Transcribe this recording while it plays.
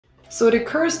So it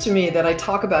occurs to me that I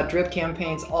talk about drip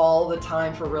campaigns all the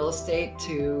time for real estate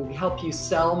to help you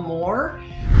sell more,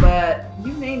 but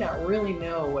you may not really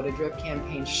know what a drip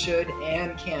campaign should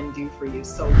and can do for you.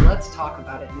 So let's talk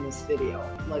about it in this video.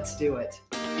 Let's do it.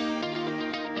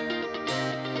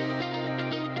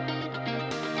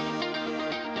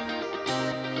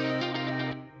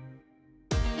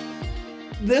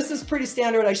 This is pretty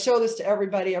standard. I show this to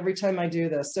everybody every time I do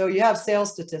this. So you have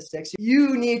sales statistics.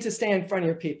 You need to stay in front of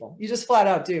your people. You just flat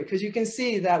out do, because you can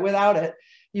see that without it,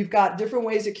 you've got different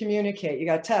ways to communicate. You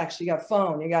got text, you got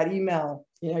phone, you got email,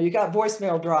 you got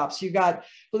voicemail drops, you got,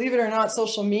 believe it or not,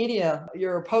 social media.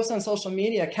 Your posts on social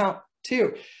media count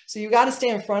too. So you got to stay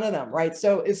in front of them, right?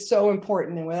 So it's so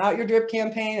important. And without your drip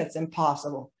campaign, it's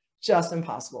impossible, just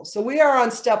impossible. So we are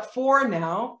on step 4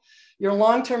 now, your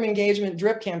long-term engagement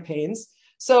drip campaigns.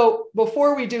 So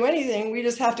before we do anything, we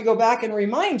just have to go back and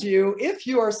remind you, if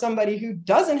you are somebody who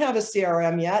doesn't have a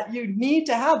CRM yet, you need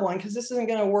to have one because this isn't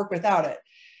going to work without it.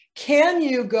 Can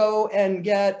you go and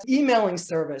get emailing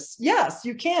service? Yes,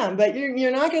 you can, but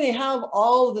you're not going to have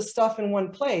all of the stuff in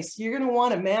one place. You're going to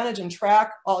want to manage and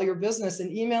track all your business,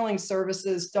 and emailing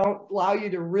services don't allow you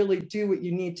to really do what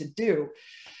you need to do.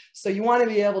 So you want to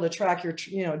be able to track your,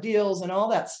 deals and all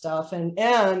that stuff.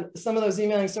 And some of those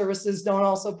emailing services don't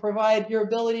also provide your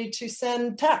ability to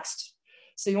send text.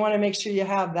 So you want to make sure you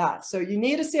have that. So you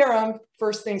need a CRM,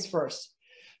 first things first.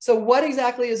 So what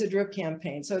exactly is a drip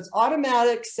campaign? So it's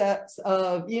automatic sets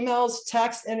of emails,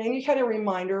 text, and any kind of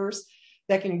reminders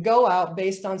that can go out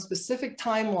based on specific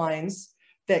timelines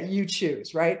that you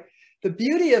choose, right? The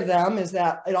beauty of them is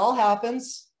that it all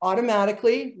happens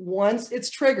automatically once it's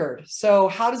triggered. So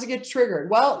how does it get triggered?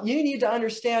 Well, you need to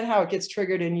understand how it gets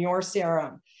triggered in your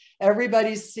CRM.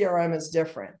 Everybody's CRM is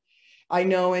different. I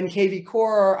know in KV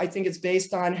Core, I think it's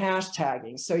based on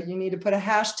hashtagging. So you need to put a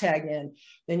hashtag in.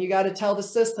 Then you got to tell the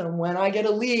system, when I get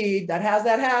a lead that has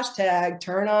that hashtag,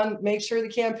 turn on, make sure the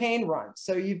campaign runs.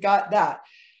 So you've got that.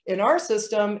 In our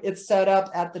system, it's set up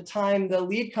at the time the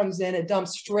lead comes in, it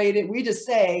dumps straight in. We just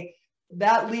say,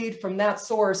 that lead from that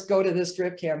source, go to this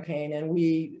drip campaign, and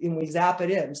we zap it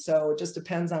in. So it just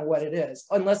depends on what it is.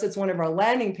 Unless it's one of our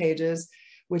landing pages,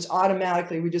 which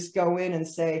automatically we just go in and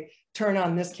say, turn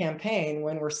on this campaign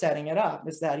when we're setting it up.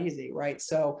 It's that easy, right?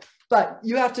 So, but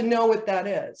you have to know what that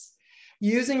is.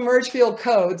 Using merge field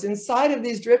codes inside of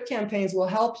these drip campaigns will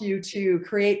help you to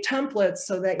create templates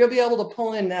so that you'll be able to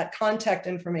pull in that contact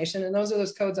information. And those are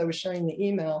those codes I was showing in the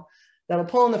email. That'll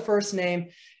pull in the first name.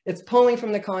 It's pulling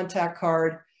from the contact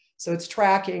card. So it's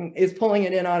tracking, it's pulling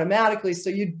it in automatically. So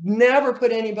you never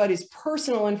put anybody's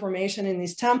personal information in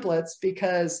these templates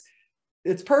because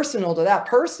it's personal to that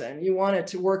person. You want it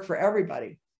to work for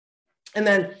everybody. And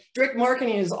then drip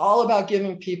marketing is all about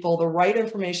giving people the right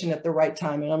information at the right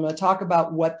time. And I'm going to talk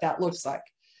about what that looks like.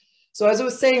 So as I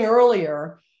was saying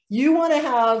earlier, you want to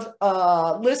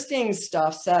have listing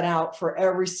stuff set out for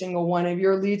every single one of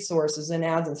your lead sources and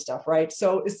ads and stuff, right?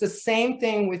 So it's the same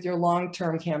thing with your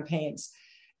long-term campaigns.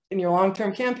 And your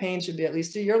long-term campaign should be at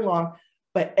least a year long,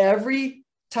 but every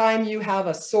time you have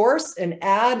a source, an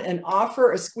ad, an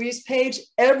offer, a squeeze page,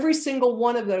 every single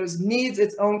one of those needs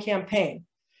its own campaign.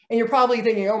 And you're probably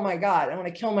thinking, oh my God, I want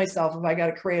to kill myself if I got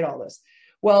to create all this.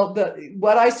 Well,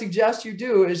 what I suggest you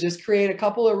do is just create a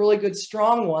couple of really good,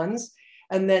 strong ones,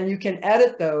 and then you can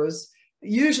edit those.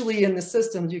 Usually in the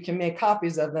systems, you can make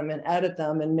copies of them and edit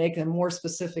them and make them more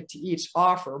specific to each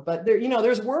offer. But there,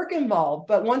 there's work involved.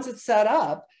 But once it's set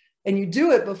up and you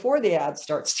do it before the ad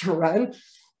starts to run,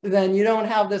 then you don't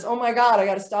have this, oh my God, I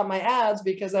got to stop my ads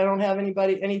because I don't have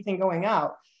anything going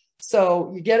out.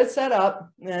 So you get it set up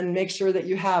and make sure that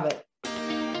you have it.